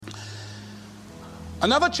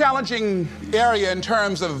Another challenging area in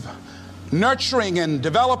terms of nurturing and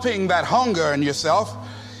developing that hunger in yourself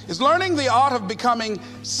is learning the art of becoming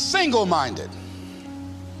single-minded.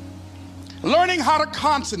 Learning how to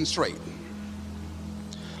concentrate.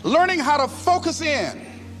 Learning how to focus in.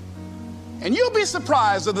 And you'll be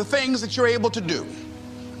surprised at the things that you're able to do.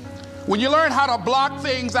 When you learn how to block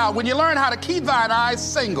things out, when you learn how to keep thine eyes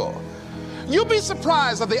single, you'll be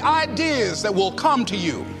surprised at the ideas that will come to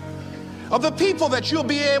you, of the people that you'll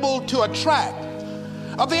be able to attract,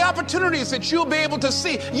 of the opportunities that you'll be able to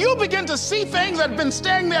see. You'll begin to see things that have been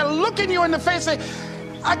standing there looking you in the face saying,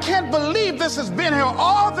 I can't believe this has been here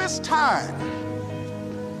all this time.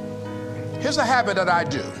 Here's a habit that I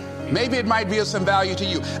do. Maybe it might be of some value to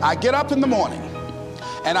you. I get up in the morning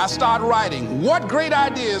and I start writing what great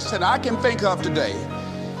ideas that I can think of today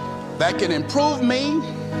that can improve me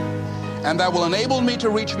and that will enable me to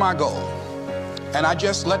reach my goal. And I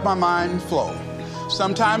just let my mind flow.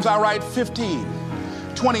 Sometimes I write 15,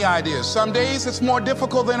 20 ideas. Some days it's more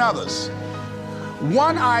difficult than others.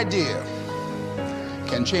 One idea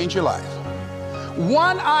can change your life.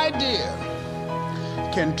 One idea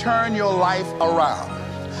can turn your life around.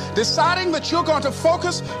 Deciding that you're going to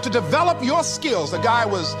focus to develop your skills. The guy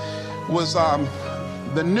was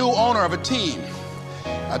the new owner of a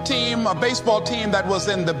baseball team that was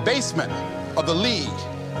in the basement of the league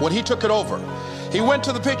when he took it over. He went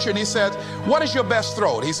to the pitcher and he said, what is your best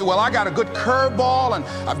throw? He said, well, I got a good curveball and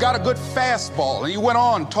I've got a good fastball. And he went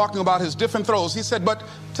on talking about his different throws. He said, but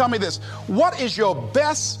tell me this, what is your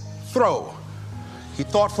best throw? He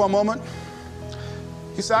thought for a moment.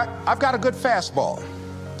 He said, I've got a good fastball.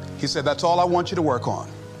 He said, that's all I want you to work on.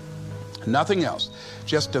 Nothing else.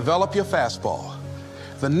 Just develop your fastball.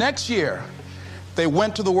 The next year, they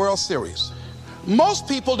went to the World Series. Most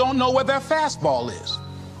people don't know where their fastball is.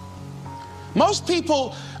 Most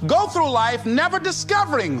people go through life never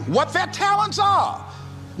discovering what their talents are.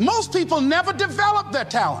 Most people never develop their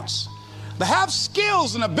talents. They have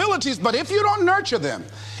skills and abilities, but if you don't nurture them,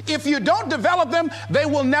 if you don't develop them, they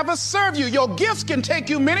will never serve you. Your gifts can take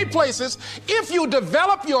you many places if you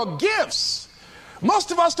develop your gifts.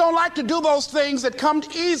 Most of us don't like to do those things that come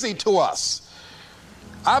easy to us.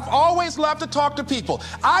 I've always loved to talk to people.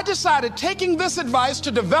 I decided, taking this advice,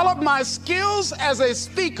 to develop my skills as a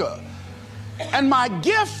speaker. And my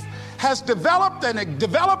gift has developed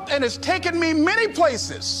and it's taken me many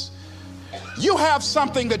places. You have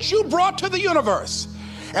something that you brought to the universe.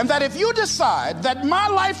 And that if you decide that my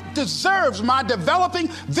life deserves my developing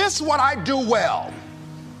this, what I do well,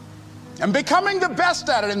 and becoming the best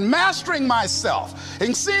at it and mastering myself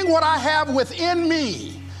and seeing what I have within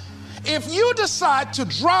me, if you decide to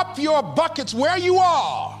drop your buckets where you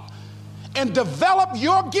are and develop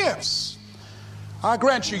your gifts, I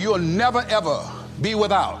grant you, you'll never ever be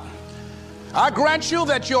without. I grant you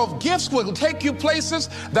that your gifts will take you places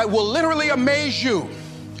that will literally amaze you.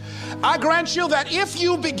 I grant you that if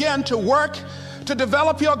you begin to work to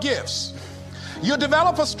develop your gifts, you'll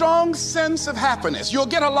develop a strong sense of happiness. You'll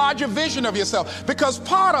get a larger vision of yourself, because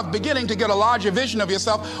part of beginning to get a larger vision of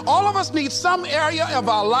yourself, all of us need some area of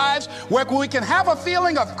our lives where we can have a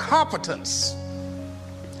feeling of competence.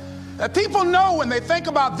 That people know when they think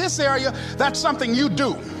about this area, that's something you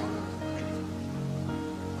do.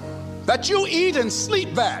 That you eat and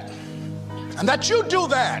sleep that. And that you do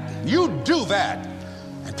that. You do that.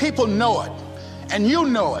 And people know it, and you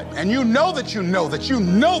know it, and you know that you know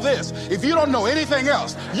this. If you don't know anything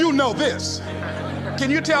else, you know this.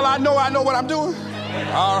 Can you tell I know what I'm doing?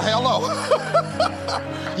 Oh, hello.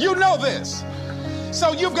 You know this.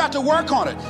 So you've got to work on it.